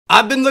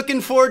I've been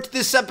looking forward to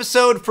this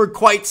episode for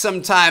quite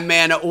some time,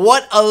 man.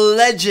 What a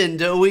legend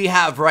we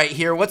have right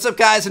here. What's up,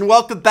 guys, and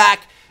welcome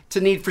back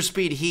to Need for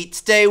Speed Heat.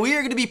 Today, we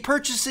are going to be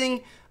purchasing,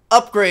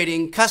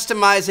 upgrading,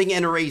 customizing,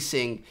 and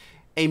racing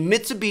a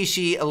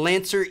Mitsubishi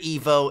Lancer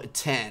EVO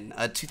 10,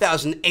 a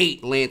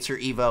 2008 Lancer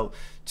EVO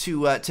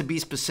to be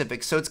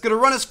specific. So it's going to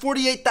run us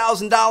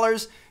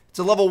 $48,000. It's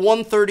a level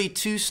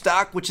 132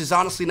 stock, which is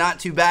honestly not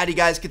too bad. You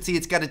guys can see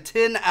it's got a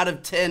 10 out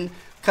of 10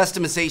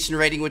 customization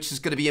rating, which is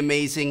going to be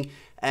amazing.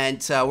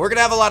 And we're going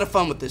to have a lot of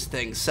fun with this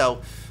thing.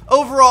 So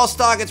overall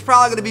stock, it's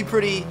probably going to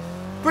be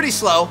pretty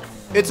slow.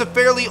 It's a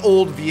fairly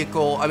old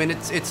vehicle. I mean,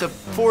 it's a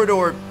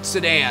four-door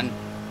sedan.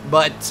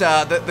 But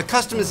the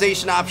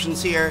customization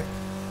options here,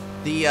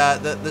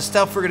 the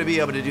stuff we're going to be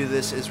able to do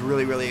this is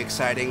really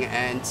exciting.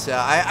 And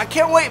I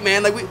can't wait,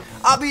 man. Like,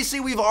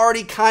 we've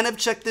already kind of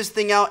checked this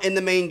thing out in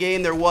the main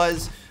game. There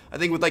was, I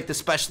think with like the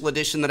special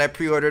edition that I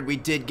pre-ordered, we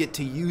did get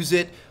to use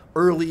it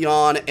early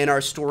on in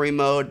our story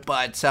mode,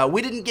 but we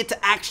didn't get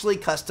to actually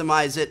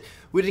customize it.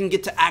 We didn't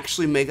get to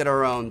actually make it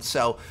our own.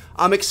 So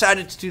I'm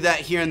excited to do that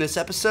here in this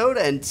episode,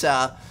 and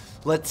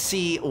let's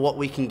see what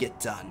we can get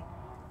done.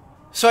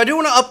 So I do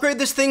want to upgrade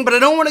this thing, but I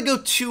don't want to go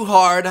too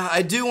hard.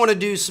 I do want to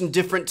do some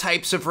different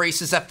types of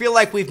races. I feel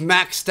like we've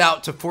maxed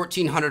out to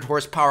 1,400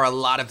 horsepower a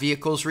lot of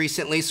vehicles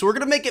recently, so we're going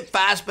to make it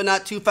fast, but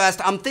not too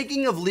fast. I'm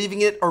thinking of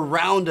leaving it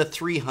around a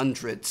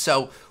 300.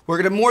 So we're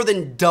going to more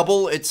than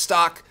double its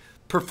stock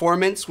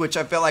performance, which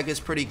I feel like is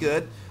pretty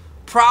good.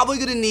 Probably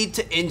going to need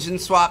to engine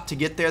swap to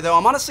get there, though.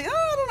 I'm honestly,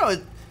 I don't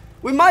know.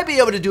 We might be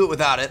able to do it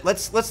without it.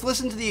 Let's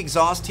listen to the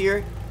exhaust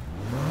here.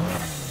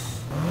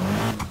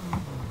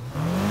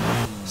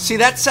 See,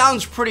 that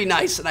sounds pretty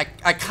nice, and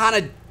I kind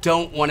of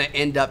don't want to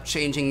end up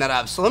changing that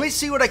up. So let me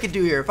see what I can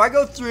do here. If I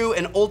go through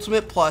an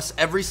Ultimate Plus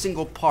every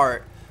single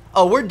part,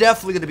 oh, we're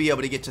definitely going to be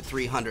able to get to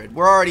 300.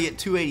 We're already at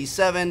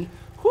 287.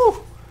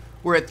 Whew.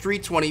 We're at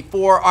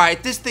 324. All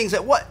right, this thing's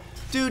at what?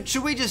 Dude,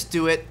 should we just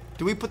do it?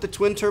 Do we put the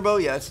twin turbo?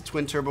 Yeah, it's a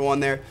twin turbo on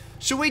there.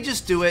 Should we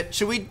just do it?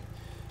 Should we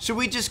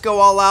just go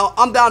all out?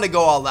 I'm down to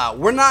go all out.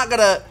 We're not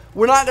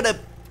gonna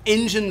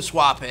engine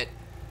swap it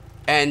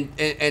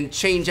and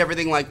change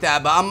everything like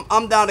that. But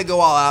I'm down to go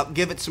all out.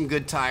 Give it some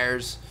good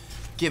tires.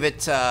 Give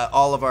it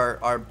all of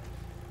our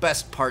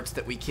best parts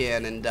that we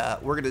can, and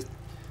we're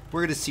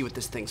gonna see what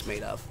this thing's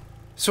made of.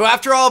 So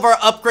after all of our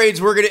upgrades,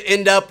 we're going to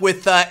end up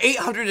with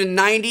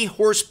 890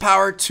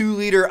 horsepower,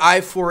 2-liter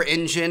i4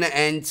 engine,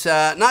 and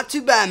not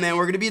too bad, man.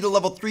 We're going to be the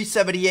level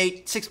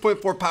 378,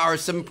 6.4 power,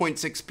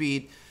 7.6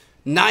 speed,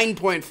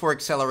 9.4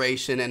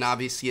 acceleration, and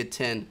obviously a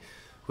 10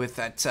 with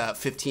that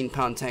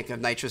 15-pound tank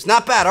of nitrous.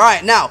 Not bad. All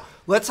right, now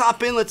let's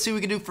hop in. Let's see what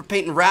we can do for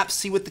paint and wrap,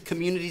 see what the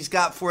community's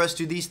got for us.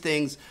 Dude, these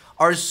things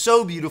are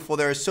so beautiful.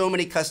 There are so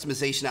many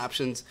customization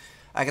options.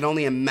 I can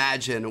only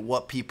imagine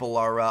what people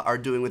are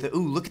doing with it.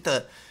 Ooh, look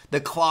at the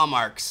claw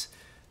marks,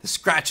 the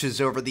scratches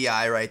over the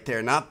eye right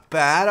there. Not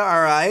bad.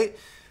 All right.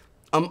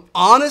 I'm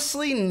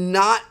honestly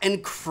not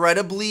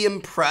incredibly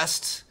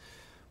impressed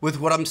with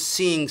what I'm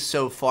seeing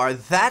so far.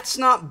 That's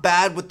not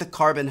bad with the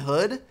carbon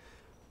hood.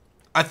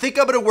 I think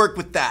I'm going to work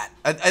with that.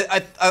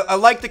 I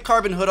like the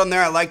carbon hood on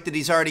there. I like that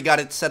he's already got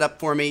it set up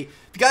for me.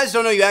 If you guys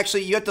don't know, you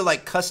have to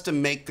like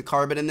custom make the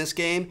carbon in this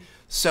game,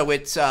 so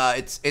it's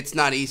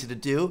not easy to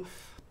do.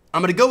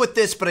 I'm going to go with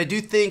this, but I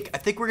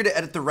think we're going to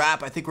edit the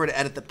wrap. I think we're going to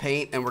edit the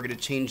paint, and we're going to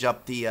change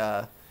up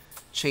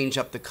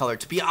the color.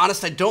 To be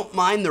honest, I don't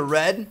mind the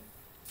red.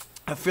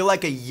 I feel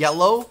like a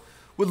yellow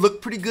would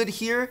look pretty good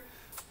here.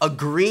 A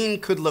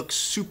green could look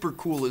super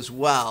cool as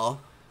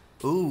well.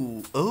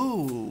 Ooh,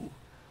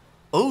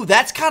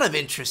 that's kind of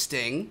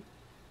interesting.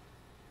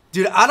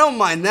 Dude, I don't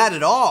mind that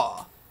at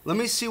all. Let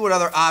me see what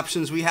other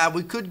options we have.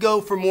 We could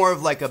go for more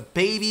of like a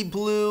baby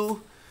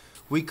blue.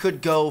 We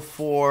could go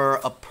for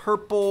a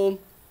purple.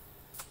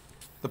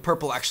 The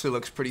purple actually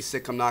looks pretty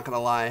sick, I'm not going to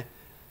lie.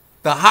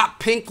 The hot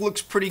pink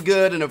looks pretty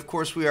good, and of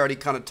course we already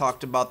kind of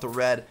talked about the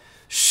red.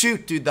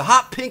 Shoot, dude, the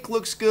hot pink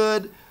looks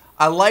good.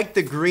 I like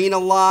the green a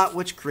lot.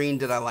 Which green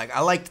did I like?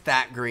 I liked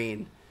that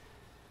green.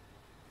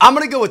 I'm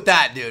going to go with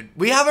that, dude.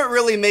 We haven't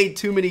really made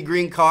too many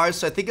green cars,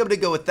 so I think I'm going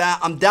to go with that.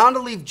 I'm down to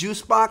leave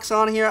Juice Box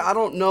on here. I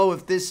don't know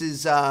if this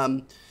is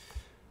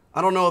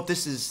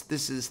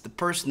this is the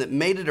person that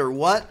made it or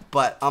what,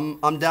 but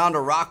I'm down to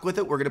rock with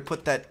it. We're going to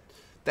put that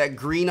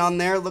green on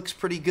there. Looks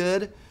pretty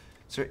good.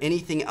 Is there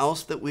anything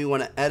else that we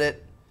want to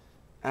edit,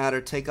 add, or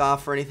take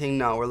off or anything?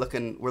 No, we're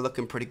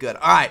looking pretty good.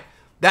 All right,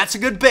 that's a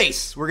good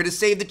base. We're gonna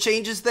save the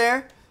changes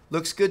there.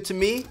 Looks good to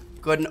me.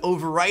 Go ahead and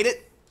overwrite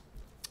it.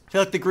 I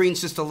feel like the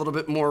green's just a little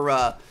bit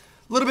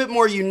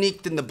more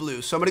unique than the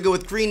blue. So I'm gonna go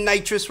with green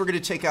nitrous. We're gonna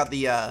take out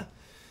the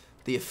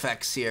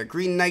effects here.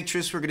 Green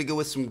nitrous. We're gonna go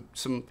with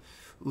some.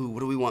 Ooh,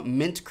 what do we want?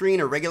 Mint green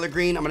or regular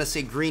green? I'm gonna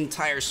say green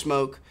tire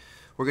smoke.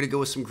 We're gonna go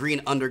with some green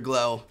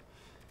underglow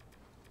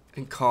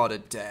and call it a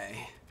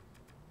day.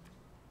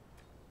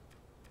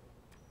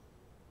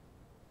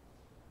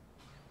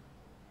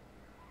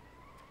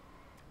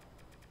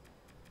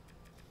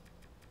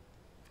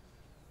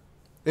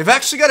 They've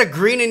actually got a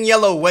green and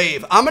yellow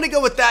wave. I'm going to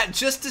go with that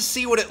just to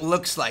see what it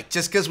looks like,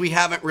 just because we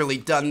haven't really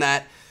done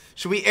that.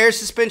 Should we air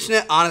suspension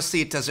it?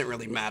 Honestly, it doesn't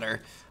really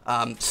matter.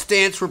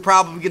 Stance, we're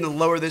probably going to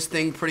lower this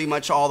thing pretty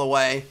much all the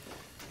way.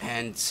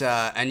 And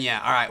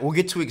yeah, all right, we'll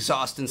get to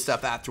exhaust and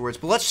stuff afterwards.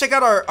 But let's check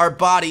out our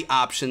body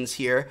options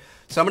here.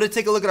 So I'm going to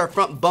take a look at our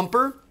front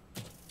bumper.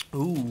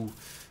 Ooh,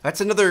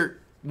 that's another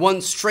one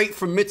straight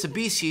from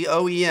Mitsubishi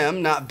OEM.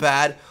 Not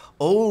bad.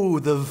 Oh,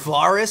 the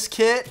Varus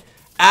kit.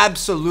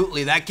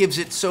 Absolutely, that gives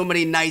it so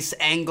many nice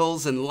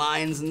angles and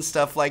lines and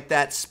stuff like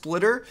that.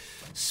 Splitter,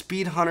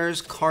 Speed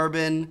Hunters,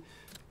 Carbon.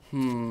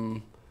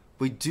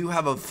 We do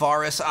have a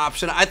Varus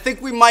option. I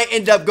think we might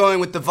end up going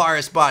with the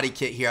Varus body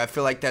kit here. I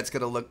feel like that's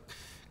gonna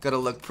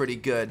look pretty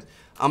good.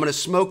 I'm gonna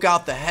smoke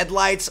out the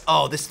headlights.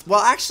 Oh, this.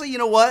 Well, actually, you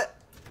know what?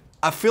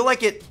 I feel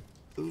like it.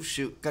 Oh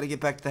shoot, gotta get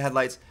back to the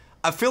headlights.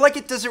 I feel like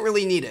it doesn't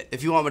really need it.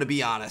 If you want me to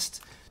be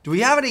honest, do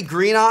we have any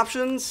green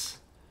options?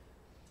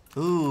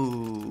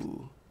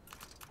 Ooh.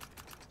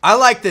 I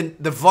like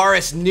the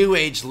Varus New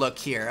Age look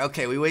here.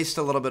 Okay, we wasted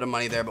a little bit of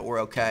money there, but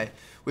we're okay.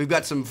 We've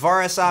got some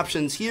Varus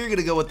options here.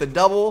 Gonna go with the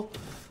double.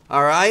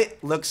 All right,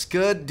 looks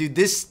good. Dude,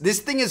 this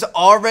thing is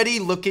already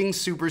looking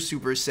super,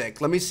 super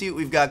sick. Let me see what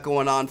we've got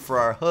going on for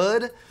our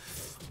hood.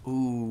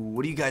 Ooh,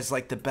 what do you guys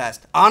like the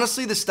best?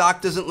 Honestly, the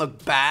stock doesn't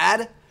look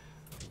bad.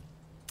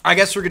 I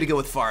guess we're gonna go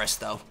with Varus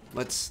though.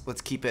 Let's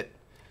keep it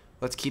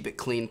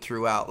clean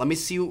throughout. Let me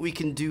see what we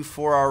can do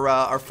for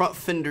our front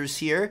fenders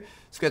here.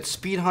 It's got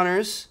Speed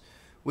Hunters.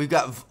 We've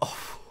got,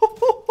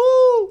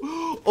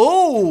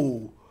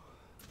 oh,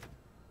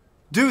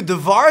 dude, the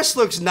Varus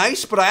looks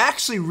nice, but I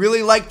actually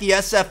really like the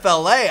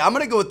SFLA. I'm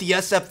going to go with the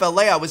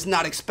SFLA. I was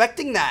not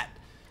expecting that.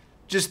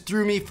 Just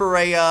threw me for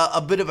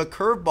a bit of a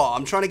curveball.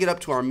 I'm trying to get up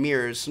to our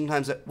mirrors.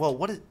 Sometimes, well,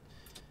 what is,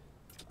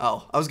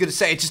 oh, I was going to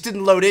say, it just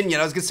didn't load in yet.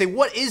 I was going to say,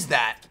 what is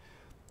that?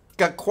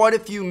 Got quite a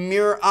few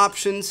mirror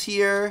options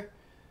here.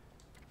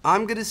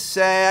 I'm going to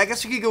say, I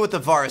guess we could go with the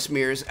Varus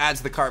mirrors. Adds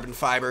the carbon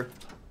fiber.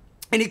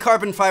 Any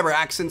carbon fiber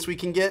accents we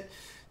can get,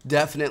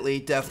 definitely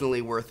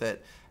worth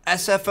it.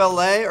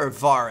 SFLA or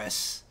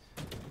Varus?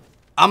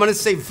 I'm going to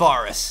say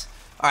Varus.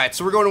 All right,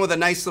 so we're going with a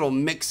nice little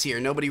mix here.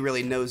 Nobody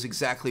really knows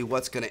exactly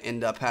what's going to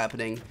end up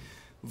happening.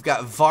 We've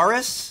got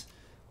Varus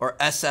or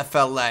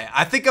SFLA.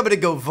 I think I'm going to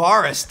go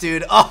Varus,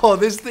 dude. Oh,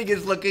 this thing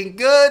is looking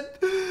good.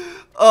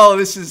 Oh,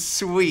 this is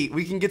sweet.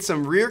 We can get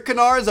some rear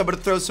canards. I'm going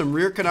to throw some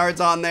rear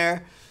canards on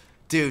there.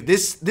 Dude,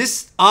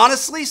 this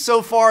honestly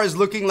so far is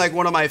looking like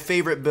one of my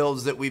favorite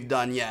builds that we've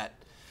done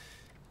yet.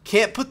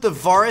 Can't put the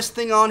Varus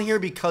thing on here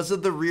because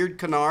of the rear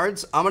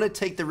canards. I'm going to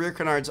take the rear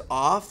canards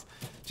off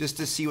just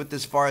to see what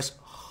this Varus...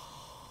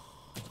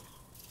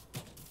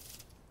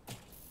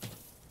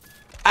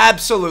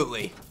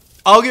 Absolutely.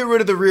 I'll get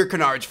rid of the rear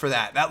canards for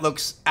that. That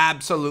looks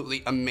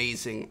absolutely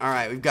amazing. All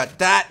right, we've got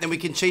that. Then we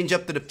can change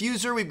up the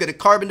diffuser. We've got a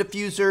carbon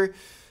diffuser.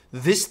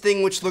 This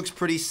thing, which looks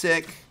pretty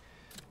sick.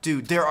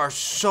 Dude, there are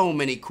so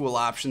many cool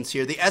options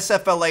here. The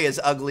SFLA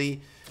is ugly.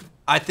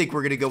 I think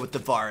we're going to go with the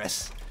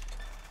Varus.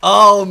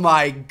 Oh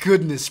my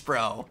goodness,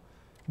 bro.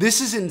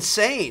 This is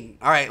insane.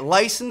 All right,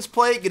 license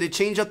plate. Going to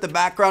change up the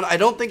background. I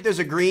don't think there's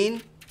a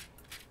green.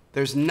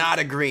 There's not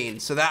a green,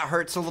 so that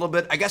hurts a little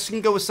bit. I guess we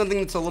can go with something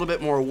that's a little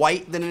bit more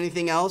white than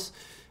anything else.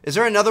 Is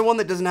there another one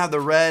that doesn't have the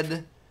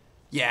red?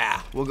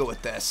 Yeah, we'll go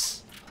with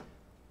this.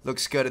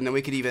 Looks good, and then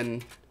we could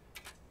even...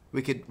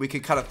 We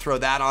could kind of throw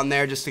that on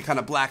there just to kind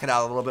of black it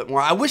out a little bit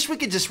more. I wish we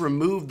could just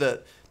remove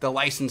the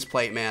license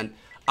plate, man.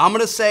 I'm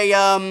going to say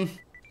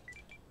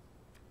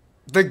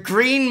the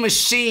Green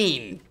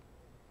Machine.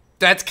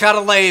 That's kind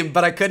of lame,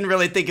 but I couldn't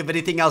really think of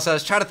anything else. I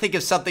was trying to think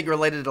of something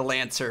related to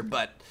Lancer,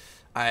 but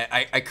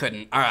I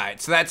couldn't. All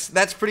right, so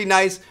that's pretty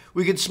nice.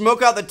 We could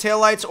smoke out the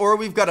taillights, or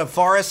we've got a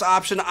Varus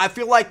option. I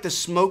feel like the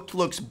smoked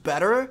looks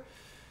better.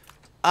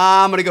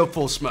 I'm going to go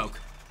full smoke.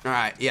 All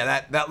right,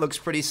 yeah, that looks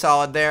pretty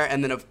solid there.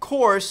 And then, of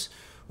course,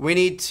 we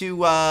need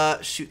to,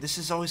 shoot, this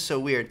is always so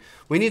weird.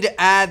 We need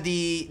to add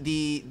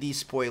the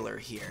spoiler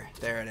here.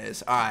 There it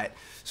is. All right,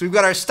 so we've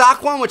got our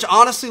stock one, which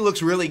honestly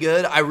looks really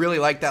good. I really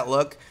like that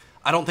look.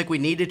 I don't think we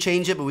need to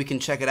change it, but we can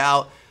check it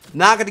out.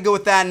 Not going to go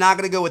with that, not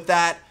going to go with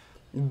that.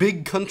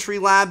 Big Country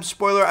Lab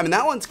spoiler. I mean,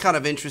 that one's kind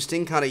of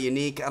interesting, kind of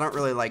unique. I don't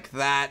really like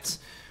that.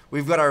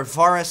 We've got our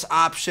Varus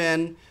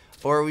option,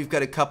 or we've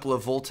got a couple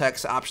of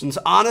Voltex options.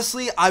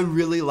 Honestly, I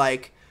really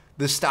like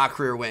the stock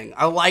rear wing.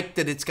 I like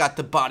that it's got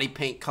the body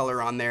paint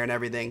color on there and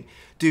everything.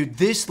 Dude,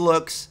 this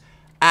looks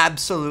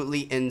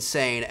absolutely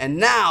insane. And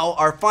now,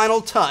 our final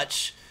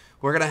touch,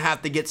 we're going to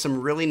have to get some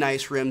really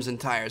nice rims and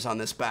tires on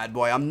this bad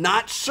boy. I'm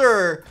not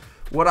sure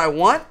what I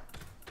want,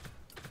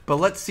 but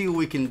let's see what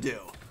we can do.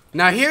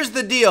 Now, here's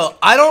the deal.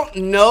 I don't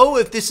know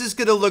if this is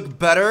going to look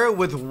better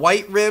with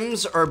white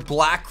rims or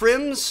black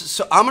rims.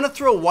 So I'm going to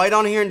throw white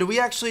on here. And do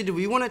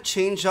we want to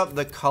change up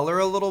the color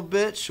a little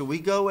bit? Should we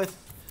go with,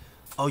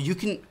 oh, you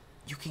can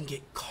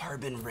get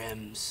carbon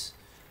rims.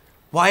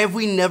 Why have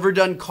we never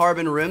done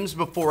carbon rims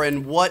before?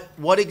 And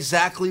what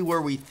exactly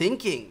were we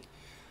thinking?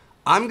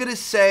 I'm going to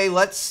say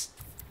let's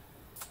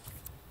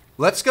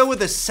go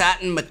with a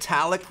satin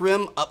metallic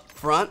rim up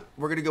front,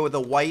 we're going to go with a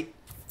white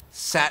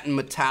satin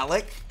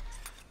metallic.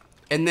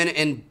 And then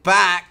in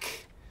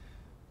back,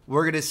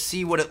 we're going to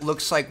see what it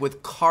looks like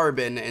with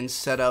carbon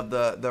instead of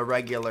the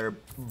regular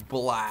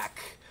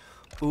black.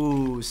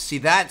 Ooh, see,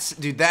 that's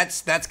going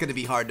to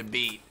be hard to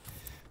beat.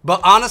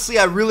 But honestly,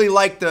 I really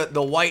like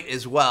the white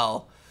as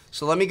well.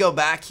 So let me go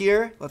back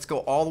here. Let's go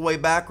all the way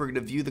back. We're going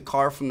to view the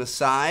car from the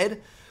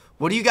side.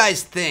 What do you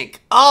guys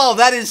think? Oh,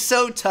 that is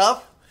so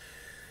tough.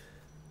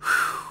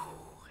 Whew.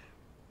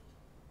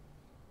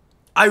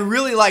 I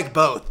really like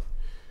both.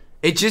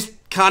 It just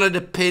kind of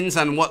depends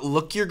on what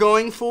look you're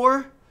going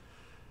for.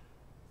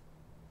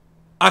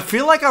 I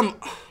feel like I'm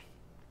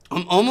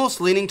almost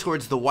leaning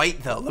towards the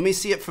white though. Let me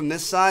see it from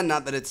this side.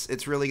 Not that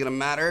it's really gonna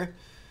matter.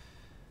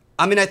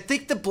 I mean, I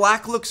think the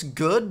black looks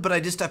good, but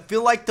I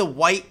feel like the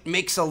white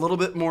makes a little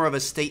bit more of a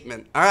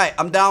statement. All right,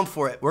 I'm down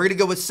for it. We're gonna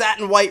go with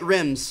satin white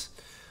rims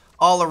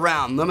all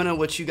around. Let me know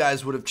what you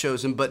guys would have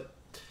chosen, but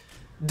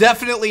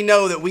definitely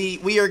know that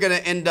we are gonna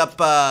end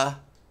up.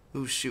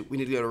 Oh shoot, we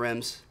need to go to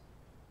rims.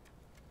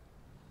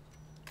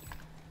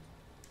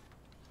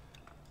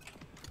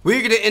 We're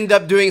going to end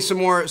up doing some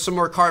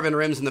more carbon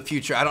rims in the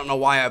future. I don't know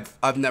why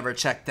I've never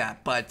checked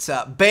that, but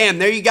bam,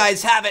 there you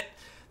guys have it.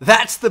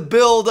 That's the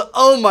build.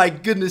 Oh my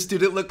goodness,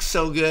 dude, it looks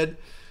so good.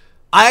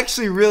 I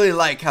actually really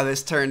like how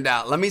this turned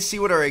out. Let me see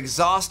what our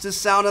exhaust is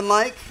sounding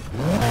like.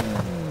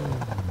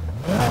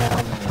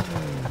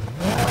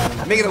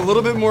 Make it a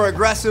little bit more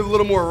aggressive, a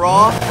little more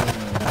raw.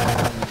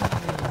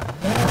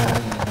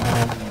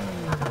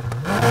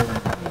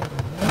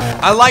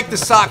 I like the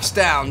socks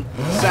down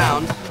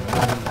sound.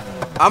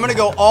 I'm going to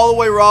go all the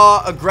way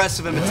raw,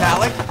 aggressive, and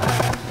metallic.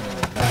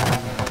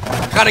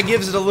 Kind of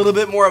gives it a little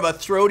bit more of a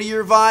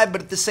throatier vibe,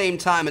 but at the same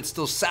time, it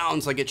still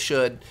sounds like it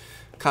should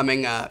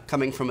coming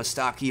from a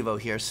stock Evo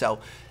here.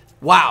 So,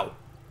 wow.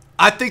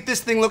 I think this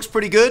thing looks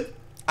pretty good.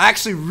 I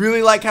actually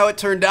really like how it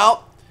turned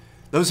out.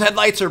 Those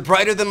headlights are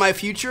brighter than my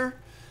future.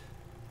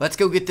 Let's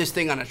go get this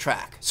thing on a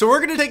track. So we're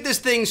going to take this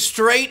thing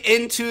straight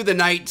into the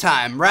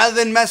nighttime. Rather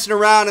than messing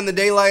around in the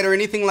daylight or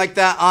anything like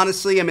that,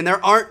 honestly, I mean,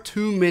 there aren't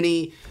too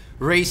many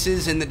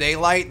races in the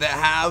daylight that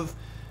have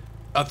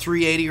a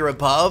 380 or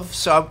above,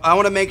 so I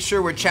want to make sure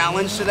we're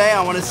challenged today.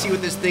 I want to see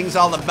what this thing's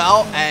all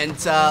about, and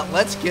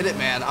let's get it,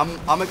 man.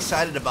 I'm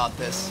excited about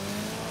this.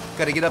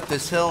 Got to get up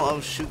this hill. Oh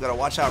shoot, got to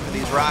watch out for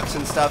these rocks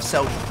and stuff.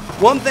 So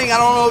one thing, I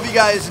don't know if you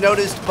guys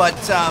noticed, but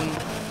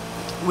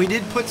we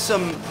did put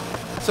some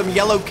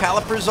yellow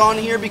calipers on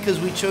here because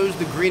we chose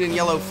the green and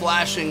yellow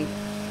flashing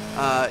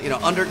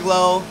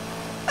underglow.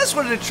 I just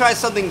wanted to try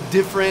something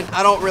different.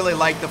 I don't really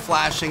like the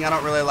flashing. I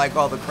don't really like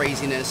all the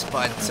craziness,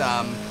 but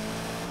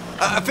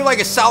I feel like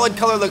a solid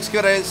color looks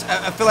good. I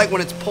feel like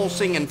when it's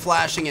pulsing and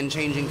flashing and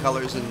changing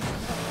colors and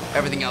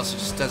everything else, it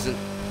just doesn't,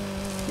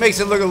 makes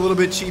it look a little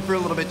bit cheaper, a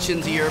little bit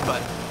chinsier,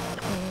 but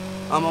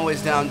I'm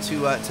always down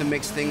to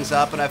mix things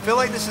up. And I feel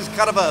like this is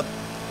kind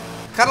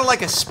of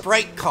like a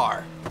Sprite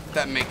car, if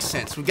that makes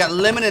sense. We've got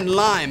lemon and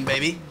lime,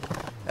 baby,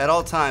 at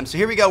all times. So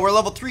here we go. We're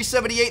level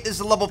 378. This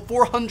is a level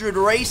 400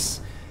 race.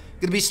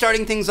 Gonna be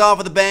starting things off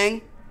with a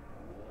bang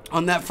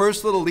on that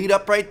first little lead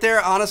up right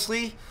there.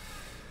 Honestly,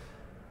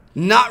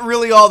 not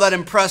really all that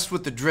impressed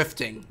with the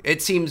drifting.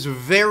 It seems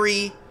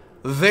very,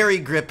 very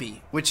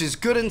grippy, which is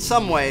good in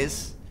some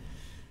ways.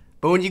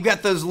 But when you've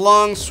got those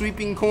long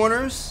sweeping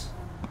corners,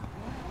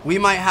 we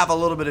might have a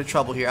little bit of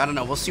trouble here. I don't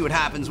know. We'll see what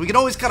happens. We can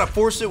always kind of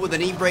force it with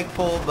an e-brake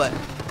pull, but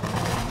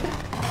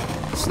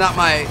it's not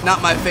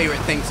my favorite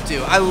thing to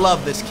do. I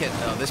love this kit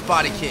though. This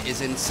body kit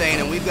is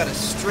insane, and we've got it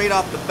straight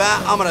off the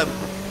bat. I'm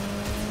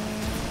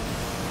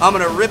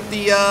gonna rip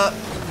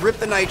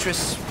the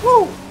nitrous.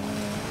 Woo!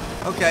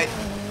 Okay.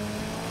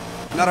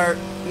 Not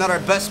our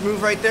best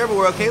move right there, but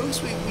we're okay. At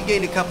least we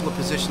gained a couple of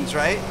positions,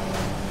 right?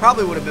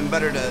 Probably would have been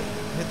better to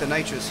hit the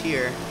nitrous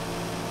here,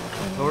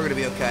 but we're gonna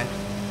be okay.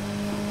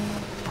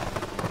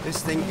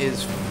 This thing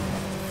is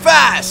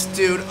fast,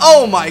 dude.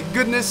 Oh my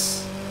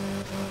goodness.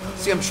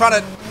 See, I'm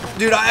trying to,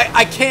 dude,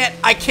 I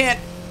can't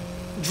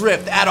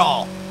drift at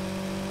all.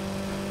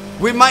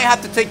 We might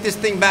have to take this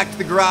thing back to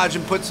the garage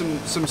and put some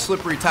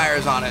slippery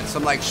tires on it,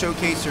 some like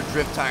showcase or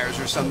drift tires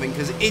or something,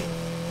 because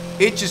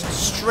it just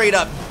straight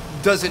up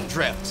doesn't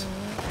drift.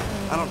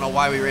 I don't know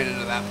why we ran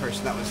into that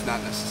person. That was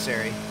not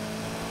necessary.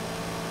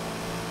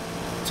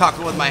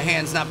 Talking with my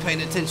hands, not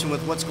paying attention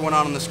with what's going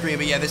on the screen.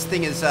 But yeah, this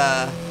thing is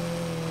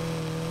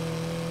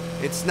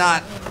it's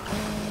not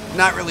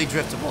really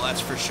driftable, that's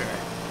for sure.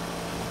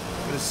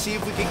 Gonna see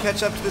if we can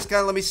catch up to this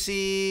guy. Let me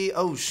see.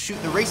 Oh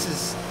shoot, the race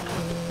is,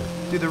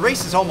 dude, the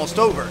race is almost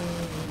over.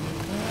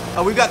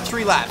 Oh, we've got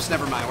 3 laps.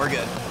 Never mind, we're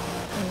good.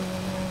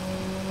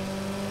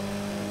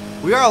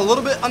 We are a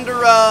little bit under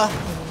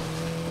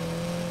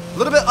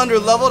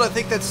leveled. I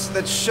think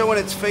that's showing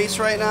its face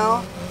right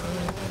now.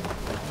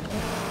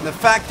 And the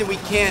fact that we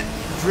can't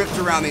drift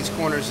around these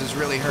corners is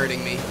really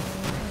hurting me.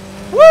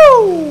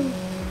 Woo!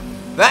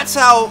 That's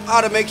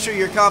how to make sure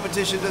your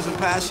competition doesn't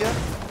pass you.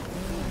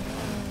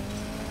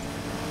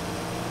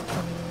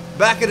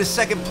 Back into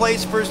second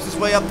place. First is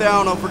way up there. I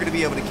don't know if we're going to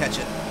be able to catch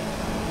it.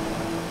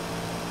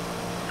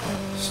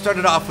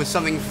 Started off with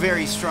something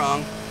very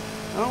strong.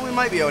 Oh, we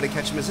might be able to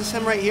catch him. Is this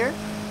him right here?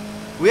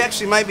 We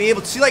actually might be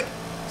able to see, like,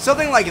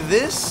 something like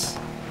this.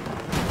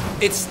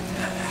 It's,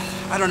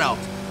 I don't know.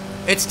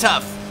 It's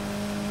tough.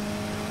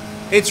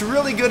 It's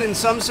really good in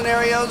some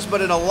scenarios,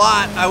 but in a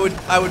lot, I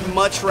would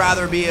much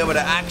rather be able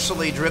to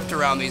actually drift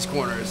around these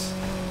corners.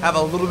 Have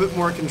a little bit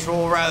more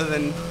control rather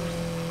than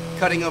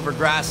cutting over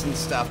grass and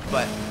stuff,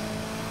 but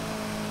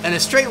in a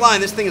straight line,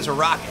 this thing is a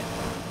rocket.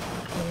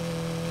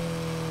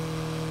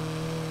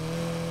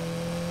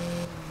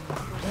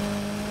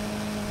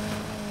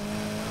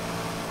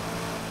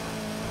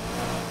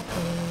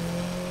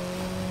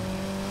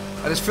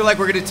 I just feel like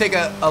we're going to take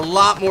a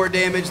lot more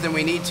damage than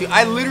we need to.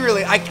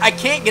 I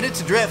can't get it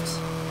to drift.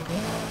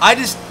 I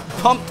just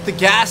pumped the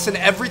gas and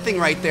everything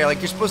right there. Like,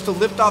 you're supposed to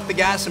lift off the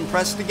gas and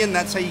press it again.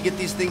 That's how you get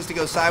these things to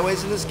go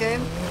sideways in this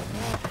game.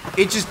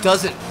 It just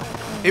doesn't.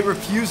 It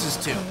refuses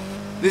to.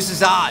 This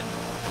is odd.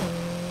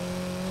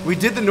 We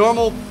did the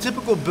normal,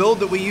 typical build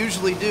that we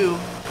usually do.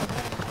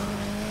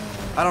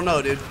 I don't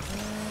know, dude.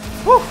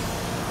 Woo!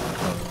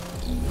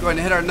 Go ahead and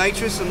hit our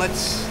nitrous and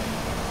let's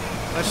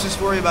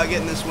just worry about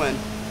getting this win.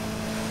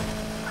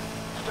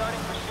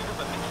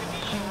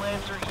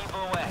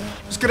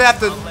 Just gonna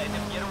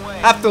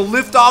have to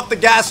lift off the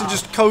gas and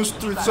just coast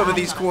through some of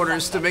these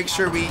corners to make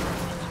sure we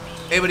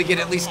able to get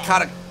at least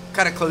kind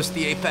of close to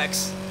the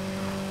apex.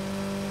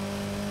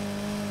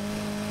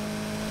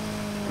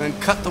 And then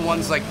cut the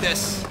ones like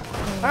this.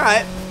 All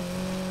right.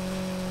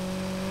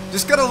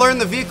 Just gotta learn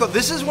the vehicle.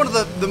 This is one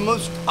of the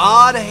most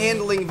odd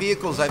handling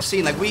vehicles I've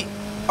seen. Like,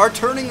 our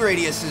turning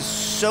radius is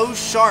so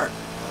sharp.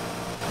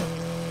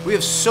 We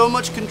have so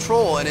much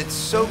control and it's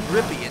so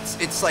grippy.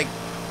 It's like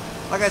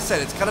I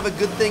said, it's kind of a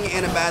good thing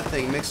and a bad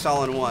thing mixed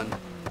all in one.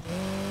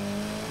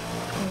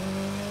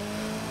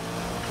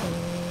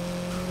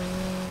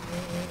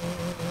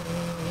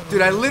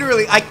 Dude, I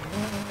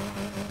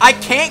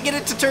can't get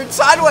it to turn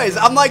sideways.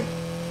 I'm like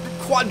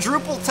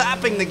quadruple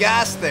tapping the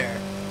gas there.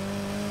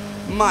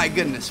 My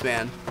goodness,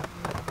 man.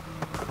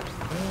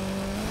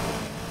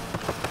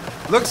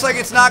 Looks like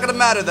it's not gonna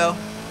matter though.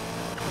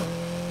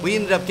 We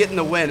ended up getting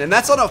the win, and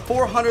that's on a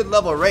 400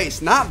 level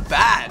race. Not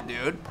bad,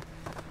 dude.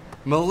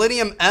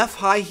 Millennium F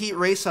high heat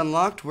race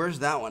unlocked. Where's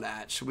that one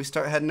at? Should we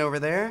start heading over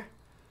there?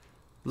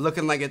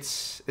 Looking like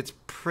it's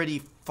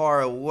pretty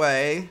far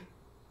away.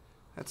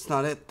 That's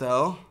not it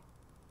though.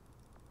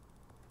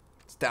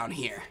 It's down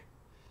here.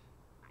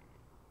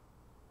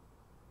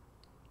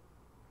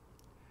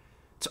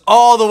 It's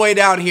all the way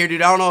down here,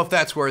 dude. I don't know if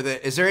that's worth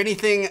it. Is there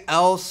anything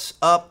else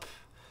up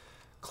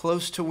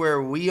close to where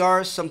we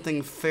are?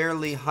 Something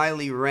fairly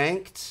highly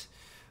ranked?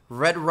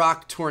 Red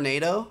Rock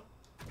Tornado?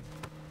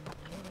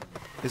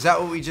 Is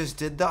that what we just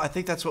did, though? I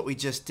think that's what we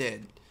just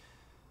did.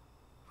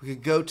 We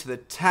could go to the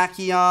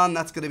Tachyon.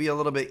 That's going to be a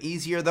little bit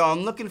easier, though.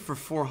 I'm looking for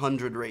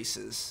 400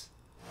 races.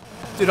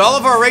 Dude, all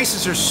of our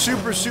races are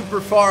super, super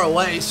far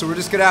away, so we're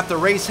just going to have to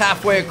race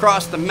halfway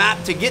across the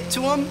map to get to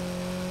them.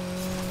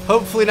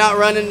 Hopefully not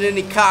run into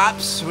any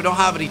cops, so we don't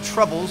have any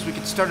troubles. We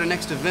can start our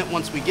next event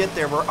once we get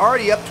there. We're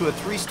already up to a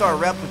 3-star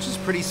rep, which is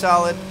pretty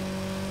solid.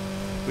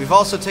 We've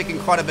also taken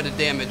quite a bit of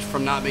damage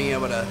from not being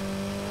able to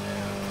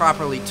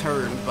properly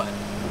turn, but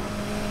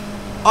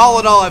all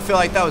in all, I feel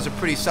like that was a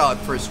pretty solid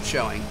first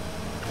showing.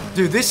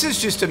 Dude, this is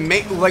just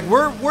amazing. Like,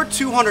 we're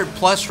 200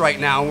 plus right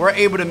now, and we're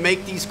able to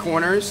make these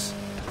corners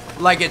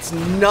like it's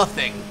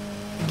nothing.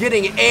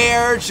 Getting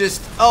air,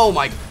 just, oh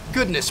my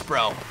goodness,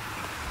 bro.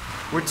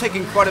 We're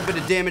taking quite a bit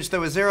of damage,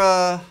 though. Is there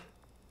a...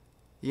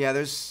 Yeah,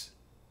 there's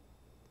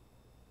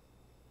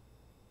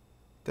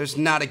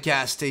not a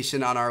gas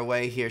station on our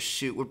way here.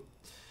 Shoot.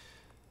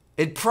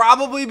 It'd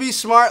probably be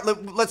smart.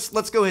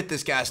 Let's go hit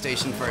this gas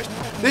station first.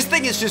 This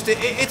thing is just...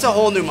 It's a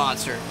whole new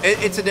monster.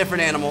 It's a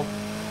different animal.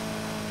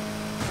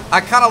 I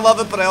kind of love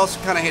it, but I also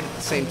kind of hate it at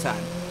the same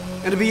time.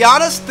 And to be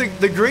honest,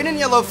 the green and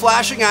yellow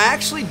flashing, I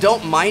actually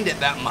don't mind it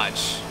that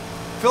much.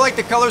 I feel like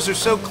the colors are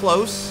so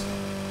close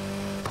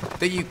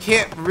that you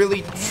can't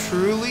really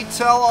truly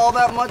tell all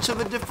that much of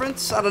a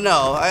difference. I don't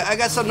know. I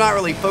guess I'm not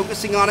really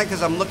focusing on it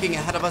because I'm looking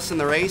ahead of us in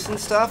the race and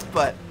stuff,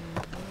 but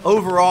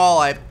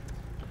overall,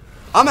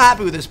 I'm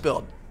happy with this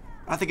build.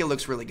 I think it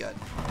looks really good.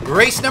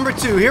 Race number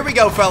 2. Here we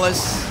go,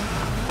 fellas.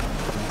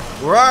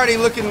 We're already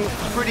looking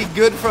pretty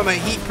good from a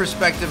heat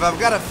perspective.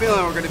 I've got a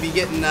feeling we're going to be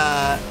getting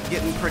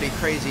pretty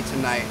crazy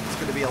tonight. It's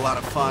going to be a lot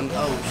of fun.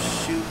 Oh,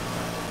 shoot.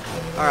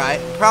 All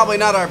right. Probably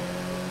not our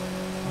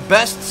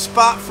best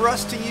spot for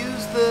us to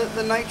use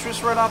the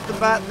nitrous right off the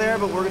bat there,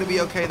 but we're going to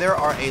be okay. There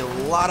are a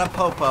lot of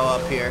popo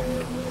up here.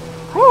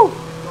 Whew.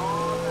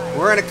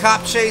 We're in a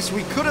cop chase.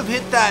 We could have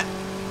hit that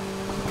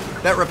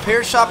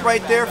repair shop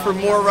right there for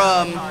more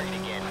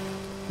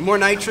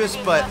nitrous,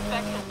 but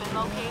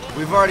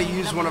we've already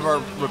used one of our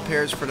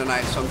repairs for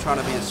tonight, so I'm trying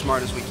to be as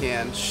smart as we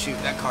can. Shoot,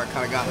 that car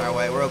kind of got in our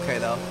way. We're okay,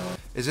 though.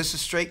 Is this a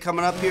straight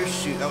coming up here?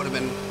 Shoot, that would have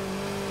been...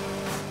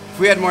 If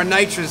we had more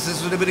nitrous,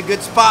 this would have been a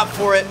good spot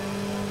for it.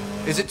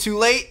 Is it too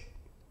late?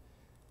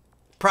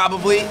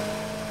 Probably.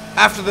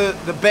 After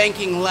the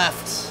banking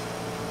left,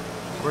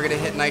 we're going to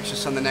hit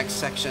nitrous on the next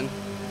section.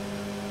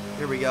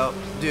 Here we go.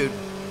 Dude,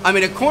 I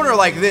mean, a corner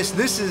like this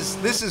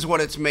is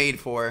what it's made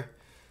for.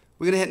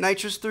 We gonna hit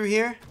nitrous through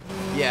here?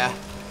 Yeah.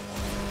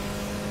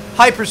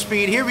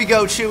 Hyperspeed, here we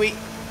go, Chewy.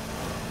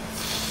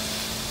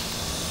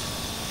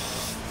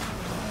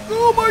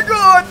 Oh my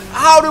god!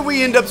 How did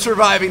we end up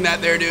surviving that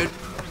there, dude?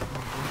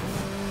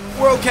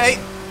 We're okay.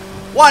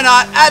 Why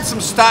not? Add some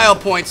style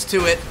points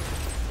to it.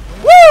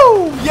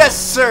 Woo! Yes,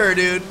 sir,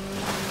 dude.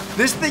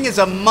 This thing is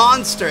a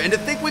monster. And to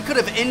think we could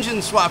have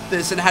engine swapped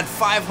this and had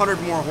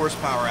 500 more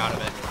horsepower out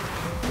of it.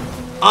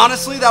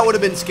 Honestly, that would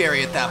have been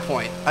scary at that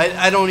point.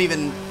 I don't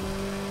even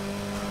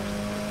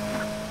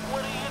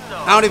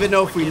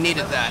know if we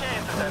needed that.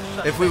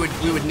 If we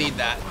would need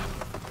that.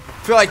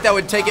 I feel like that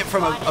would take it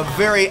from a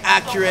very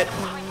accurate,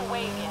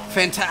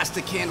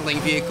 fantastic handling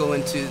vehicle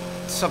into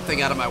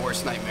something out of my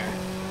worst nightmare.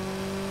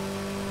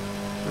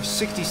 We're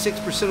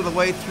 66% of the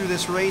way through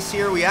this race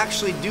here. We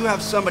actually do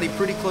have somebody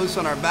pretty close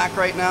on our back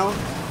right now.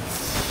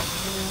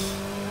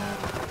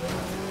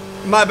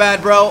 My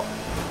bad, bro.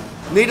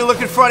 Need to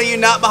look in front of you,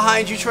 not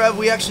behind you, Trev.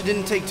 We actually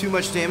didn't take too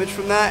much damage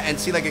from that. And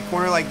see, like a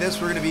corner like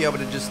this, we're going to be able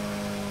to just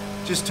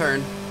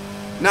turn.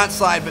 Not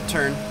slide, but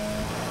turn.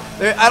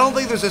 I don't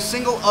think there's a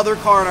single other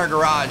car in our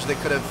garage that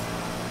could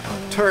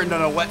have turned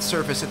on a wet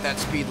surface at that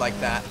speed like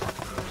that.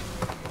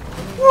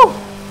 Woo!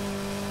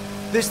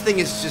 This thing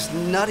is just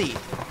nutty.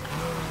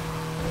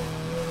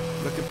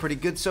 Looking pretty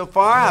good so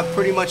far. I have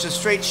pretty much a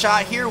straight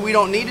shot here. We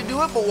don't need to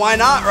do it, but why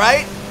not,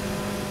 right?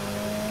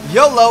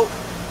 YOLO.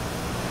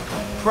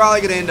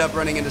 Probably going to end up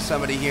running into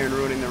somebody here and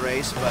ruining the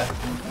race, but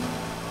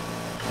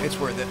it's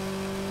worth it.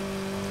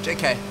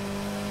 JK.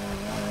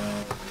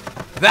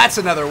 That's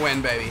another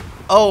win, baby.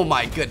 Oh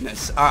my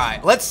goodness. All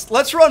right,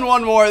 let's run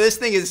one more. This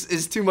thing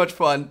is too much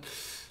fun.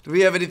 Do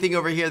we have anything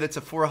over here that's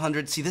a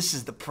 400? See, this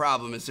is the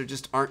problem, is there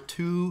just aren't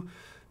too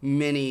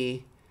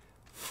many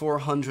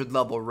 400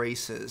 level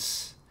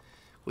races.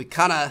 We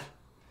kind of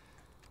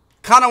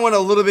went a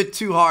little bit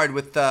too hard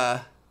with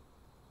the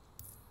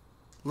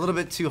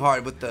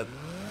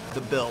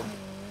build.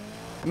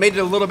 Made it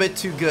a little bit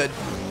too good.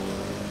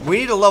 We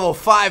need a level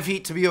 5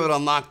 heat to be able to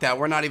unlock that.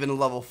 We're not even a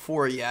level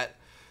 4 yet.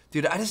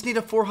 Dude, I just need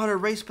a 400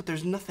 race, but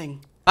there's nothing.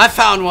 I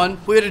found one.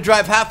 We had to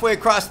drive halfway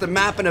across the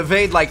map and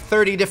evade like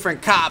 30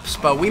 different cops,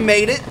 but we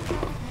made it.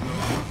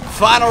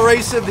 Final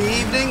race of the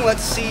evening.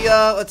 Let's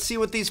see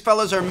what these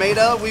fellas are made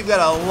of. We've got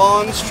a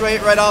long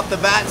straight right off the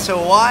bat,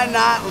 so why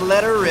not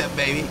let her rip,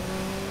 baby?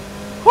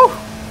 Whew.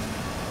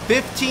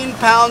 15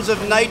 pounds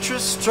of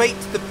nitrous straight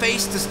to the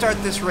face to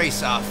start this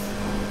race off.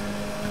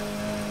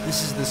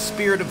 This is the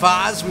Spirit of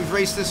Oz. We've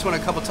raced this one a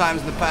couple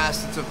times in the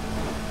past. It's a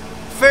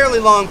fairly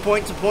long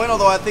point to point,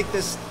 although I think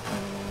this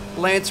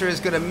Lancer is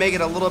going to make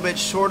it a little bit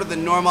shorter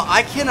than normal.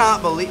 I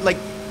cannot believe, like,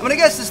 I mean, I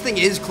guess this thing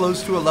is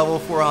close to a level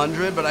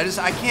 400, but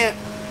I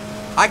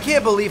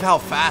can't believe how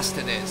fast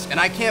it is, and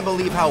I can't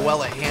believe how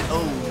well it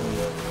handles.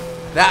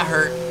 Oh, that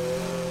hurt.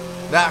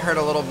 That hurt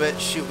a little bit.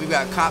 Shoot, we've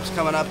got cops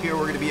coming up here.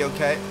 We're going to be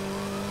okay.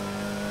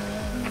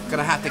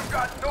 Gonna have to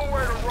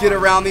get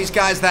around these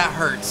guys. That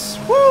hurts.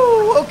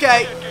 Woo,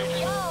 okay.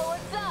 Yo,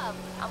 what's up?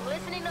 I'm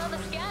listening on the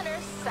scanner.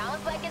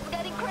 Sounds like it's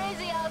getting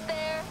crazy out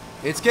there.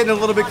 It's getting a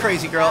little bit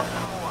crazy, girl.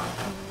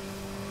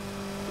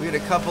 We had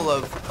a couple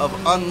of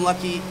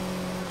unlucky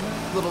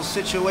little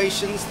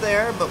situations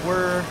there, but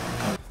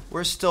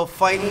we're still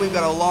fighting. We've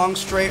got a long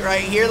straight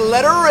right here.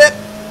 Let her rip.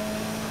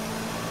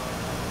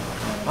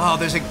 Oh,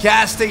 there's a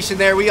gas station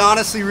there. We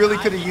honestly really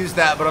could have used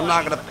that, but I'm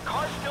not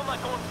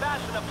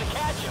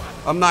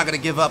gonna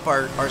give up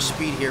our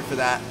speed here for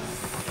that.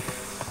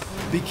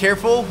 Be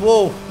careful.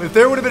 Whoa, if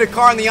there would have been a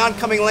car in the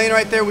oncoming lane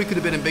right there, we could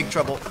have been in big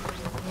trouble.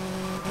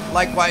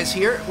 Likewise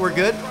here, we're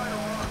good.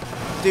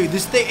 Dude,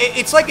 this thing,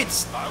 it's like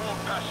it's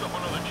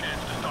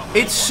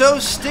so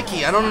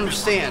sticky. I don't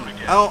understand.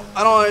 I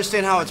don't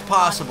understand how it's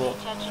possible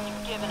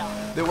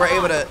that we're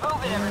able to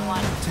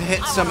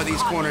hit some of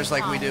these corners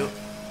like we do.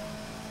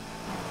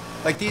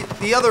 Like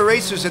the other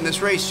racers in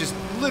this race just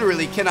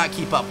literally cannot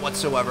keep up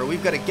whatsoever.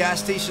 We've got a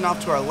gas station off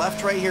to our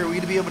left right here. Are we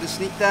going to be able to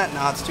sneak that?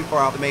 No, it's too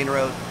far off the main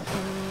road.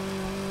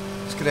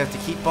 Just going to have to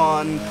keep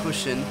on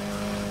pushing.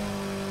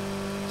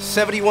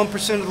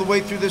 71% of the way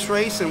through this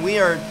race, and we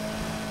are...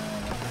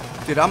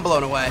 Dude, I'm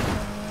blown away.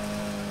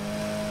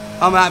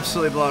 I'm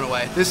absolutely blown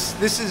away.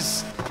 This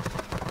is...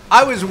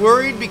 I was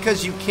worried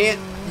because you can't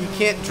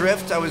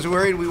drift. I was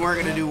worried we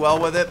weren't going to do well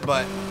with it,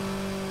 but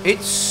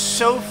it's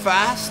so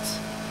fast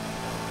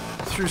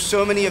through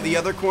so many of the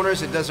other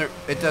corners. It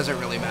doesn't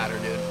really matter,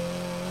 dude.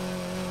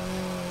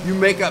 You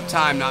make up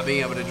time not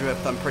being able to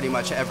drift on pretty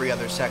much every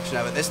other section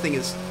of it. This thing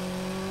is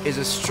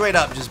a straight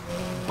up just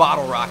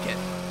bottle rocket,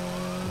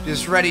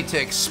 just ready to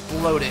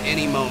explode at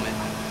any moment.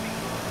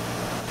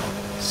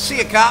 See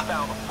ya, cop.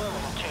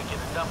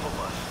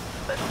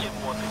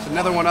 There's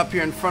another one up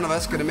here in front of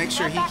us. Gonna make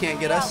sure he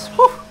can't get us.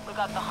 Whew. We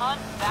got the hunt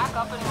back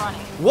up and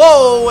running.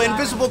 Whoa,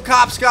 invisible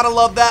cops, gotta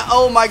love that.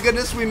 Oh my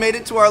goodness, we made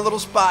it to our little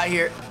spot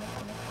here.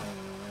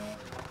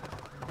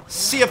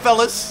 See ya,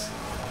 fellas.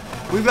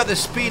 We've got the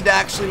speed to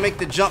actually make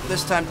the jump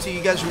this time too.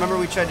 You guys remember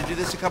we tried to do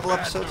this a couple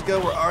episodes ago?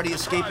 We're already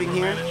escaping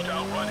here.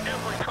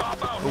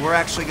 But we're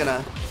actually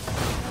gonna...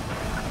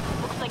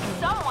 Looks like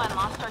someone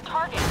lost our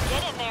target.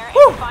 Get in there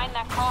Woo! and find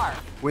that car.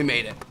 We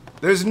made it.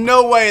 There's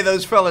no way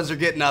those fellas are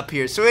getting up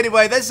here. So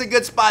anyway, that's a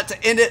good spot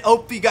to end it.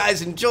 Hope you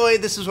guys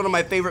enjoyed. This is one of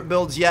my favorite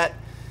builds yet.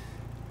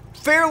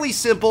 Fairly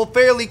simple,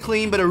 fairly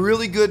clean, but a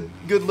really good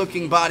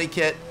looking body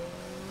kit.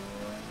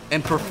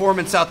 And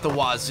performance out the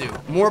wazoo.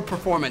 More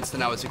performance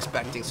than I was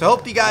expecting. So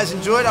hope you guys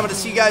enjoyed. I'm going to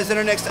see you guys in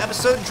our next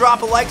episode.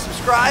 Drop a like,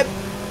 subscribe.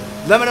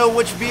 Let me know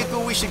which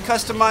vehicle we should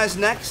customize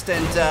next.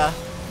 And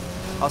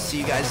I'll see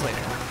you guys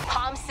later.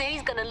 Palm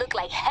City's gonna look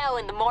like hell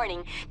in the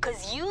morning,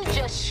 cause you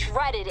just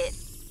shredded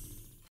it.